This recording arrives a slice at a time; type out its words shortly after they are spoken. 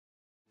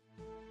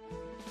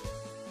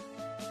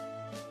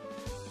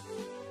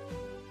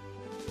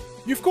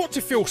You've got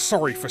to feel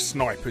sorry for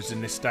snipers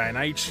in this day and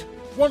age.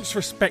 Once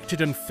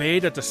respected and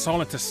feared as the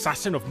silent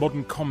assassin of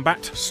modern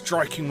combat,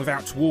 striking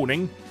without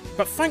warning,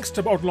 but thanks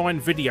to online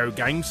video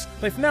games,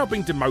 they've now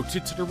been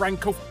demoted to the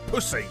rank of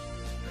pussy.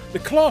 The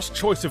class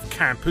choice of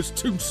campers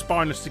too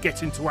spineless to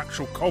get into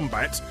actual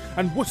combat,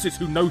 and wusses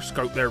who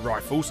no-scope their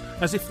rifles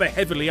as if they're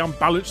heavily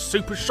unbalanced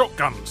super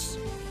shotguns.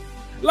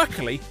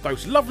 Luckily,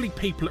 those lovely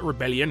people at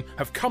Rebellion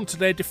have come to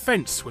their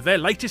defence with their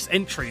latest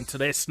entry into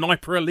their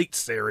Sniper Elite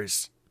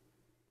series.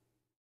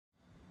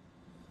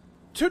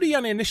 To the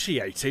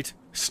uninitiated,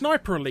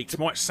 Sniper Elite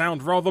might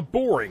sound rather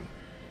boring.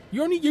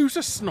 You only use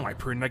a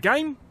sniper in the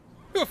game?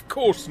 Of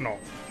course not.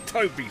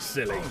 Don't be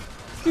silly.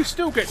 You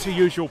still get to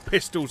use your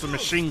pistols and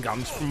machine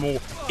guns for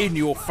more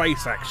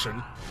in-your-face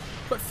action,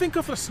 but think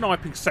of the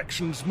sniping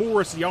sections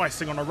more as the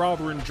icing on a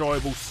rather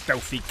enjoyable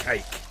stealthy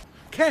cake.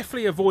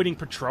 Carefully avoiding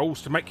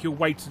patrols to make your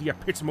way to the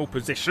optimal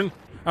position,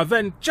 and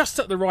then, just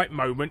at the right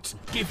moment,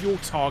 give your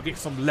target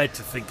some lead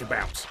to think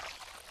about.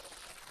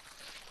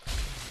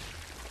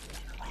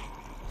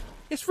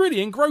 It's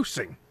really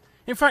engrossing.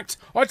 In fact,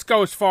 I'd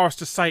go as far as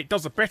to say it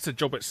does a better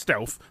job at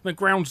stealth than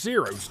Ground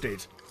Zeroes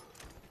did.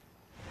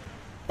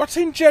 But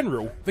in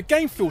general, the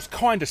game feels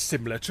kinda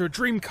similar to a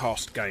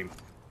Dreamcast game.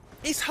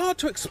 It's hard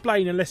to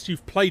explain unless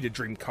you've played a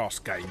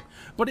Dreamcast game,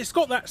 but it's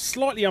got that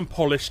slightly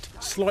unpolished,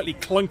 slightly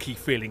clunky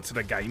feeling to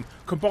the game,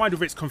 combined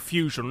with its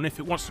confusion on if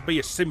it wants to be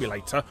a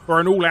simulator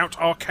or an all-out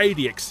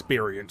arcadey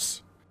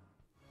experience.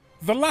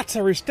 The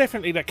latter is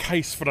definitely the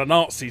case for the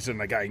Nazis in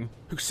the game,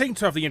 who seem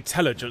to have the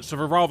intelligence of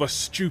a rather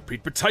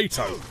stupid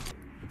potato.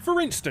 For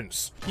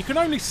instance, you can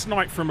only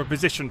snipe from a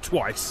position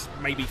twice,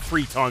 maybe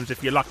 3 times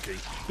if you're lucky,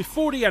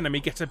 before the enemy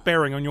gets a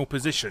bearing on your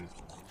position.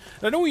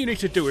 Then all you need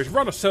to do is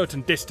run a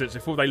certain distance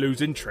before they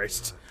lose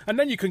interest, and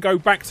then you can go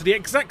back to the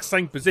exact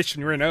same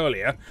position you're in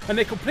earlier, and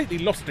they're completely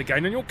lost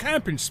again on your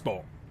camping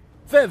spot.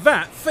 They're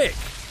that thick.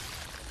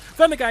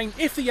 Then again,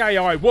 if the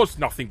AI was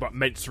nothing but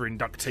Mensa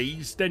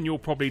inductees, then you're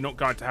probably not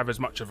going to have as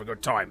much of a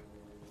good time.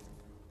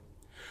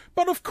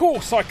 But of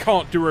course I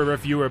can't do a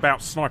review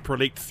about Sniper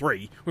Elite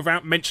 3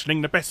 without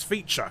mentioning the best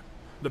feature,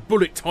 the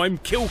bullet time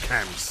kill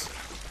cams.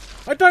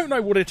 I don't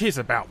know what it is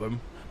about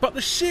them, but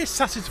the sheer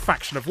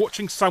satisfaction of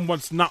watching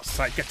someone's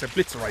nutsack get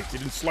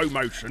obliterated in slow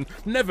motion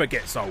never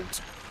gets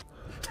old.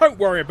 Don't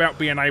worry about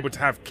being able to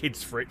have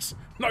kids, Fritz.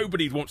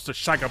 Nobody wants to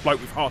shag a bloke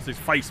with half his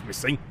face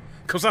missing,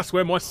 because that's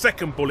where my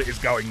second bullet is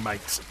going,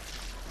 mate.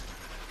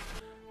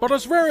 But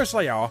as rare as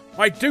they are,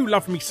 I do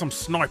love me some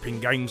sniping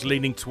games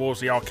leaning towards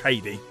the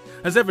arcadey,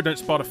 as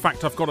evidenced by the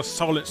fact I've got a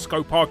silent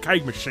scope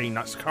arcade machine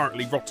that's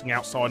currently rotting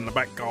outside in the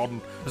back garden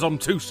as I'm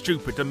too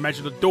stupid to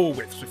measure the door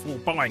widths before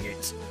buying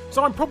it,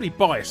 so I'm probably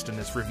biased in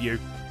this review.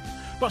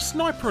 But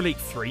Sniper Elite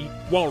 3,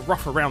 while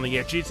rough around the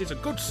edges, is a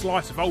good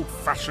slice of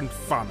old-fashioned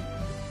fun.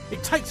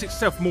 It takes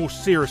itself more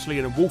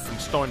seriously than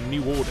Wolfenstein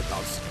New Order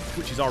does,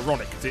 which is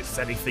ironic as it's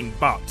anything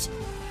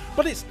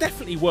but it's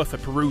definitely worth a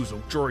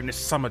perusal during this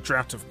summer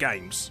drought of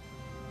games.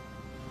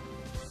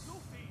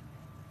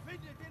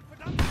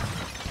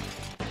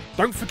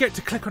 Don't forget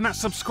to click on that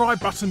subscribe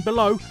button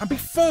below and be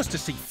first to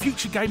see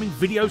future gaming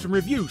videos and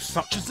reviews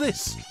such as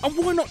this. And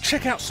why not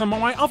check out some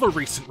of my other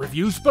recent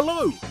reviews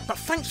below? But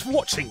thanks for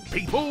watching,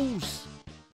 peoples!